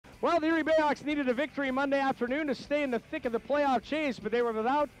Well, the Erie BayHawks needed a victory Monday afternoon to stay in the thick of the playoff chase, but they were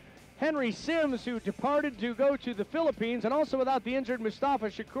without Henry Sims, who departed to go to the Philippines, and also without the injured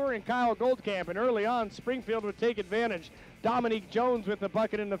Mustafa Shakur and Kyle Goldkamp. And early on, Springfield would take advantage. Dominique Jones with the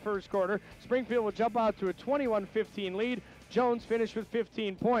bucket in the first quarter. Springfield would jump out to a 21-15 lead. Jones finished with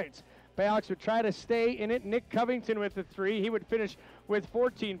 15 points. BayHawks would try to stay in it. Nick Covington with the three. He would finish with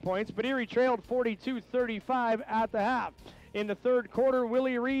 14 points, but Erie trailed 42-35 at the half. In the third quarter,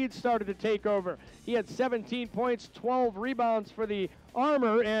 Willie Reed started to take over. He had 17 points, 12 rebounds for the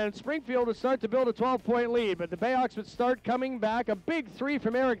Armor, and Springfield would start to build a 12-point lead, but the BayHawks would start coming back. A big three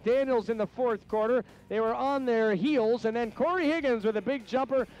from Eric Daniels in the fourth quarter. They were on their heels, and then Corey Higgins with a big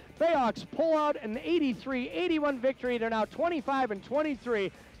jumper. BayHawks pull out an 83-81 victory. They're now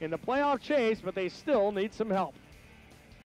 25-23 in the playoff chase, but they still need some help.